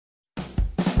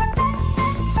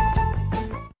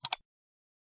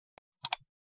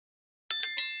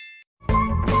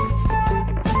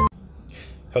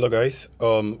Hello guys,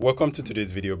 welcome to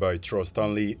today's video by Trust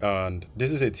Stanley, and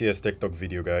this is a TS Tech Talk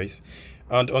video, guys.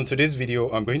 And on today's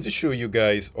video I'm going to show you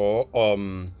guys or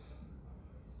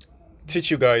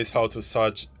teach you guys how to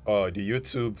search the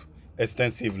YouTube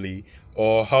extensively,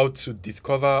 or how to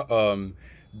discover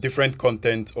different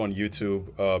content on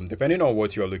YouTube depending on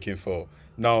what you are looking for.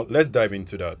 Now let's dive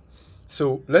into that.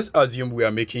 So let's assume we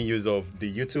are making use of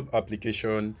the YouTube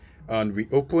application and we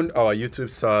open our YouTube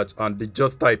search and they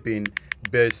just type in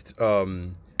best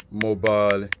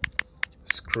mobile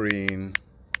screen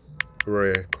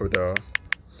recorder,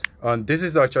 and this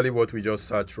is actually what we just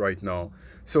searched right now.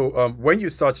 So when you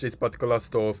search this particular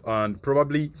stuff and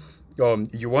probably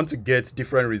you want to get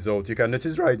different results, you can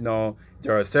notice right now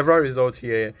there are several results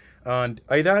here, and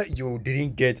either you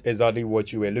didn't get exactly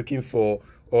what you were looking for,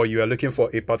 or you are looking for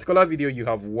a particular video you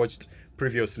have watched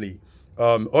previously.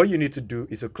 All you need to do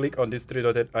is to click on this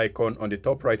three-dotted icon on the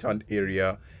top right hand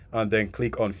area and then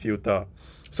click on filter.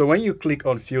 So when you click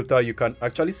on filter, you can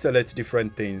actually select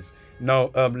different things. Now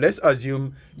let's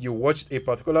assume you watched a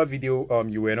particular video,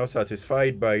 you were not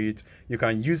satisfied by it. You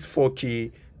can use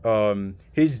 4K,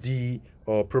 HD,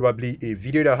 or probably a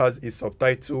video that has a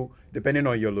subtitle depending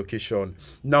on your location.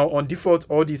 Now on default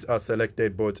all these are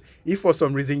selected, but if for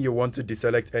some reason you want to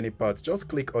deselect any part, just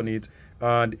click on it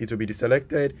and it will be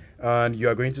deselected, and you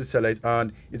are going to select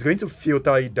and it's going to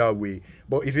filter it that way.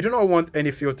 But if you do not want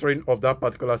any filtering of that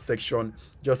particular section,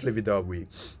 just leave it that way.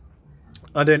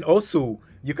 And then also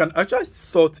you can actually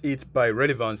sort it by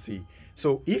relevancy.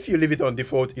 So if you leave it on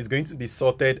default, it's going to be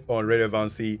sorted on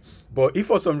relevancy. But if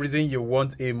for some reason you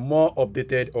want a more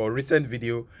updated or recent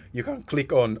video, you can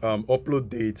click on upload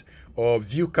date or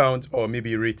view count or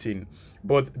maybe rating.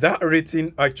 But that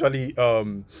rating actually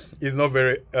is not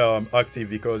very active,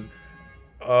 because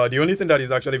the only thing that is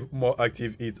actually more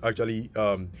active is actually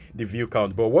the view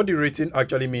count. But what the rating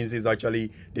actually means is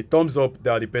actually the thumbs up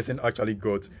that the person actually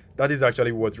got. That is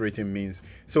actually what rating means.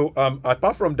 So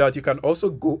apart from that, you can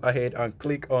also go ahead and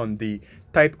click on the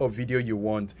type of video you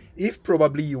want. If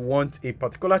probably you want a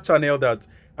particular channel that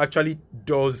actually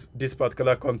does this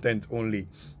particular content only,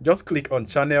 just click on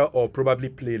channel or probably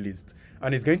playlist,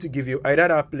 and it's going to give you either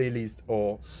that playlist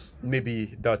or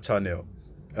maybe that channel.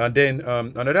 And then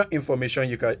another information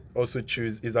you can also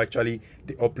choose is actually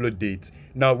the upload date.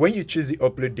 Now when you choose the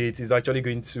upload date, it's actually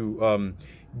going to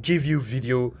give you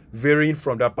video varying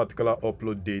from that particular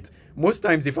upload date. Most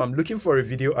times if I'm looking for a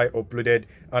video I uploaded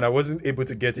and I wasn't able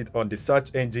to get it on the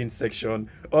search engine section,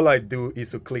 all I do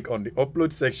is to click on the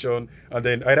upload section, and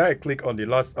then either I click on the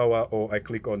last hour or I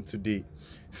click on today.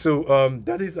 So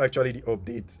that is actually the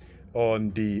update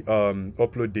on the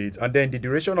upload date. And then the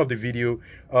duration of the video,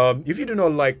 if you do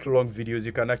not like long videos,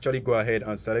 you can actually go ahead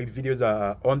and select videos that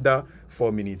are under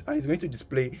 4 minutes, and it's going to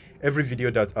display every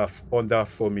video that are under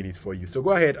 4 minutes for you. So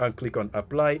go ahead and click on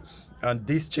apply, and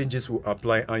these changes will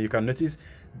apply, and you can notice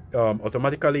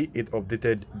automatically it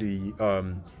updated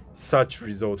the search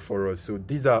result for us. So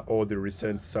these are all the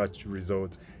recent search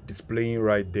results displaying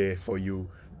right there for you,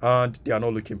 and they are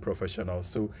not looking professional.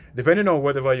 So depending on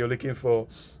whatever you're looking for,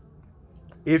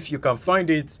 if you can find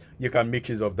it, you can make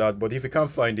use of that. But if you can't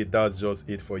find it, that's just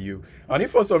it for you. And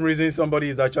if for some reason somebody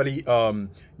is actually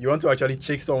you want to actually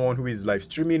check someone who is live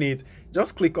streaming it,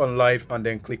 just click on live and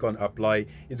then click on apply.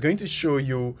 It's going to show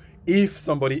you if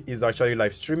somebody is actually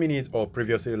live streaming it or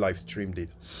previously live streamed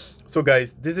it. So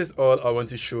guys, this is all I want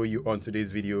to show you on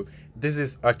today's video. This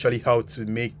is actually how to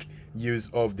make use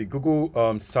of the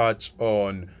Google search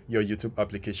on your YouTube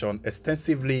application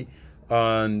extensively,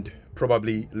 and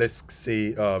probably let's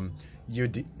say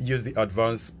you use the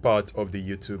advanced part of the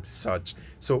YouTube search.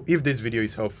 So if this video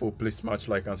is helpful, please smash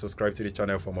like and subscribe to the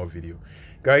channel for more video.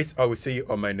 Guys, I will see you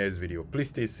on my next video. Please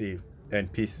stay safe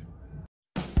and peace.